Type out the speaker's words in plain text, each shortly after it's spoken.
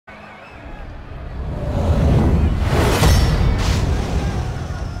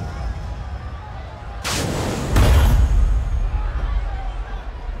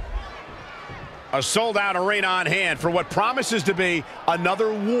A sold-out arena on hand for what promises to be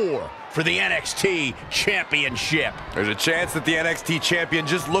another war for the NXT Championship. There's a chance that the NXT Champion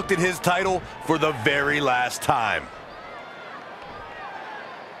just looked at his title for the very last time.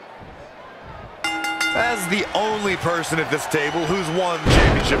 As the only person at this table who's won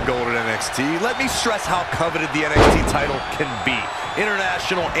championship gold at NXT, let me stress how coveted the NXT title can be.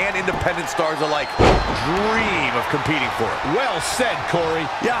 International and independent stars alike dream of competing for it. Well said, Corey.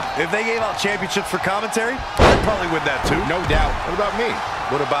 Yeah, if they gave out championships for commentary, I'd probably win that too. No doubt. What about me?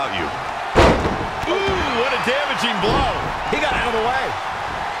 What about you? Ooh, what a damaging blow. He got out of the way.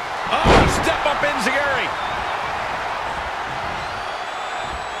 Oh, step up Enziguri.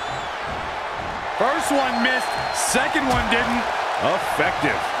 First one missed, second one didn't.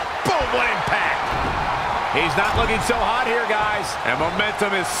 Effective. Boom, what impact. He's not looking so hot here, guys. And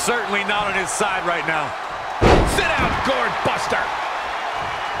momentum is certainly not on his side right now. Sit down, gourd buster.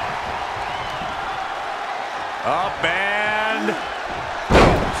 Up and...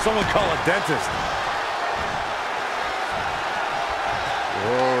 someone call a dentist.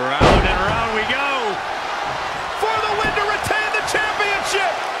 Round and round we go. For the win to retain the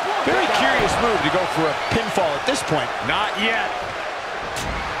championship. Very curious move to go for a pinfall at this point. Not yet.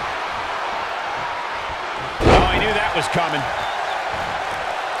 Oh, I knew that was coming.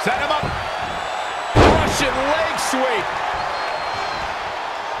 Set him up. Russian leg sweep.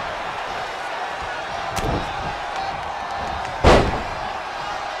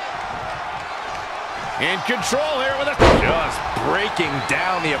 In control here with a... just breaking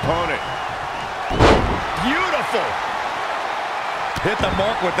down the opponent. Beautiful. Hit the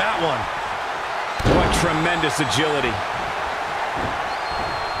mark with that one. What tremendous agility.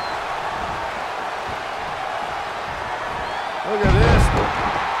 Look at this.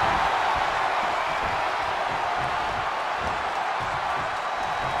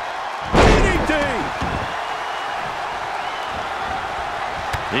 DDT.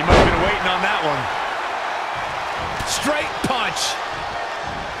 He might have been waiting on that one. Straight punch.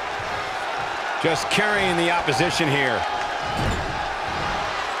 Just carrying the opposition here.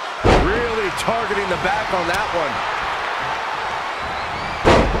 Really targeting the back on that one.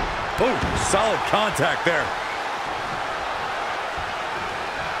 Oh, solid contact there.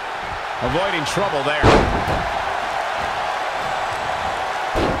 Avoiding trouble there.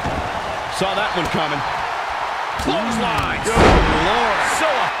 Saw that one coming. Clotheslines. Good Lord.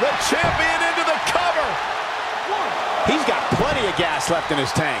 The champion into the cover. He's got plenty of gas left in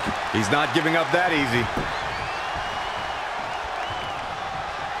his tank. He's not giving up that easy.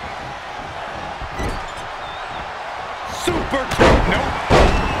 Super kick. Nope.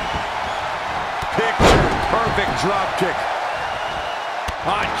 Picture perfect drop kick.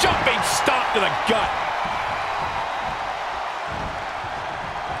 A jumping stomp to the gut.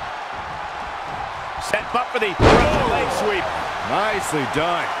 Set up for the leg sweep. Nicely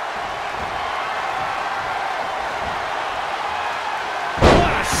done.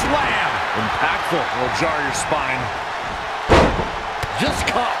 What a slam. Impactful. Will jar your spine. Just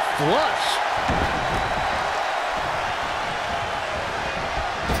caught flush.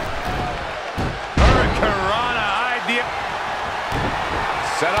 Hurricanrana idea.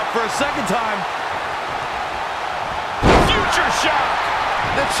 Set up for a second time. Future shock.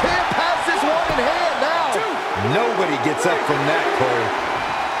 The champ has this one in hand now. Nobody gets up from that, Corey.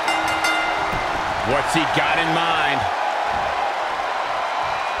 What's he got in mind?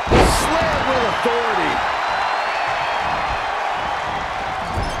 Slam with authority.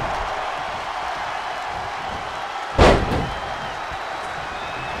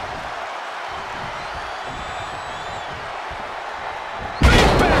 Big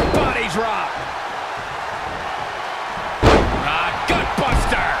back body drop. Gut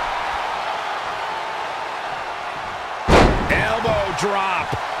buster. Elbow drop.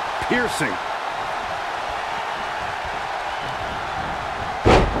 Piercing.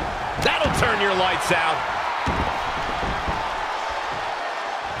 That'll turn your lights out.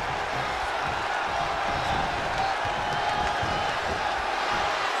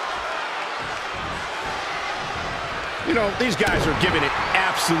 You know, these guys are giving it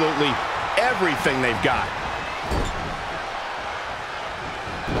absolutely everything they've got.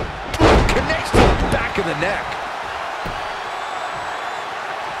 Connects to the back of the neck.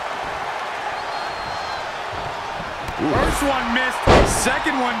 First one missed,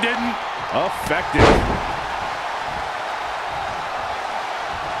 second one didn't. Effective.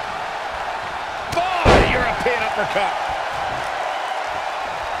 Oh, European uppercut.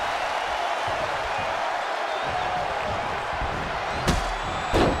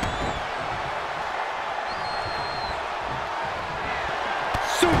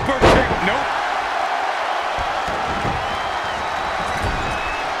 Super kick. Nope.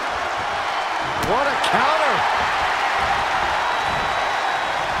 counter.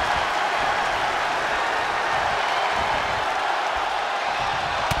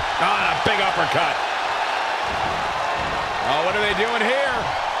 On a big uppercut. Oh, what are they doing here?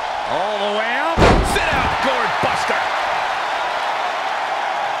 All the way up. Sit out, gourd buster.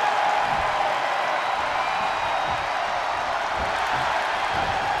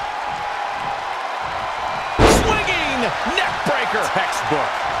 Swinging neck breaker.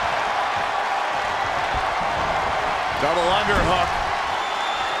 Textbook. Double underhook.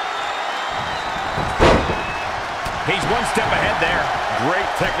 He's one step ahead there. Great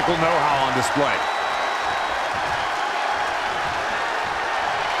technical know-how on display.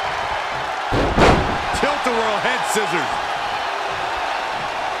 Tilt-a-whirl head scissors.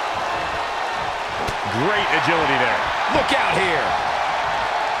 Great agility there. Look out here.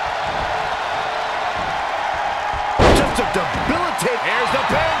 Just a debilitating. Here's the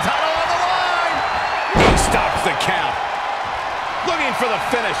pin, title on the line. He stops the count. Looking for the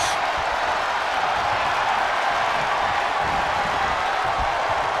finish.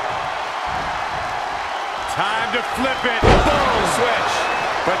 Time to flip it. Boom, switch.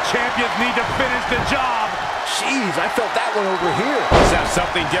 But champions need to finish the job. Jeez, I felt that one over here. Let's have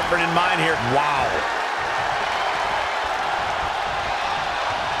something different in mind here. Wow.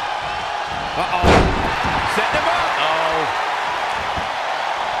 Uh-oh. Setting him up.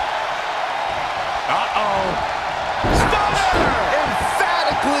 Uh-oh. Stunner!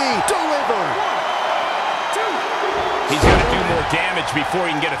 Emphatically delivered. 1, 2. He's got to do more damage before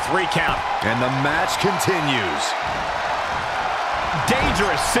he can get a 3 count. And the match continues.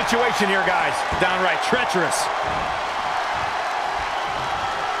 Dangerous situation here, guys. Downright treacherous.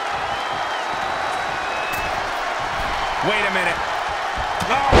 Wait a minute.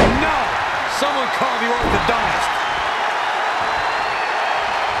 Oh, no! Someone call the orthodontist.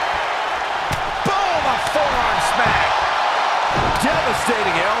 Boom! A forearm smack.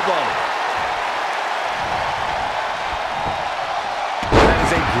 Devastating elbow. That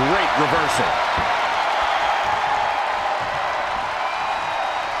is a great reversal.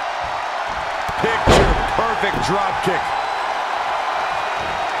 Picture-perfect drop kick.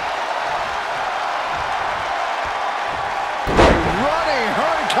 Running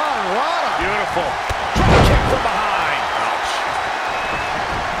Hurricane Rana. Beautiful. Drop kick from behind. Ouch.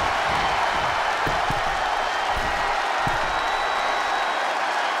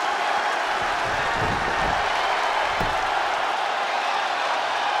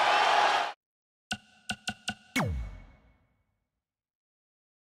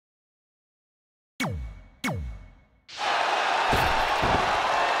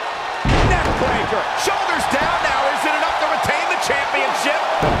 Shoulders down now. Is it enough to retain the championship?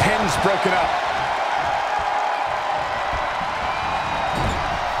 The pin's broken up.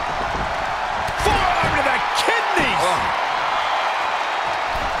 Forearm to the kidneys.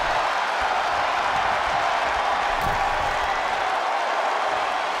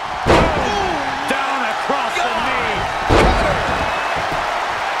 Down across the knee.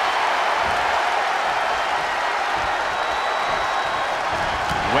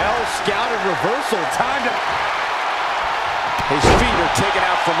 Well-scouted reversal. Time to... His feet are taken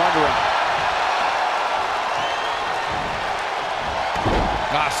out from under him.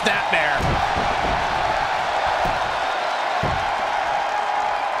 Snapmare.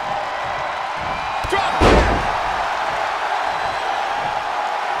 Drop.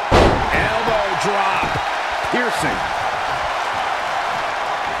 Elbow drop. Piercing.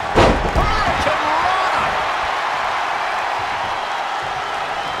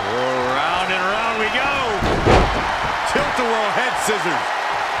 Tilt-a-whirl head scissors.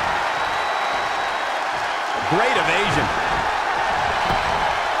 Great evasion.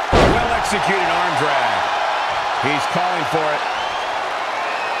 Well-executed arm drag. He's calling for it.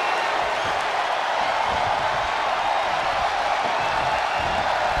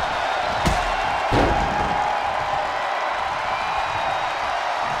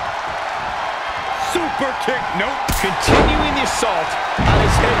 Super kick. Nope. Continuing the assault on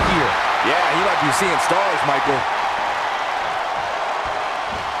his headgear. Yeah, he might be seeing stars, Michael.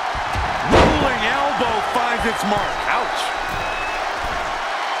 Elbow finds its mark. Ouch.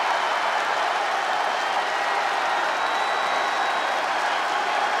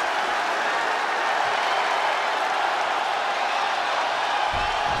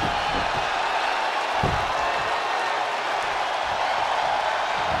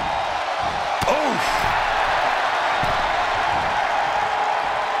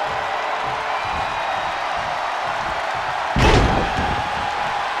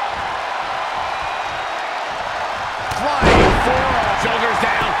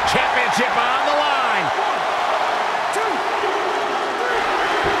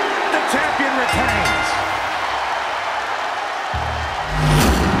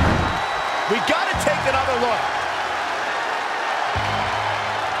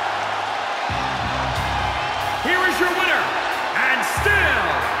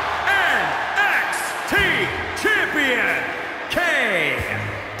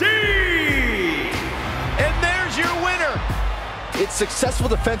 successful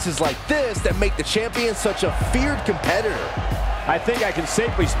defenses like this that make the champion such a feared competitor. I think I can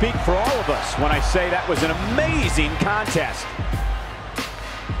safely speak for all of us when I say that was an amazing contest.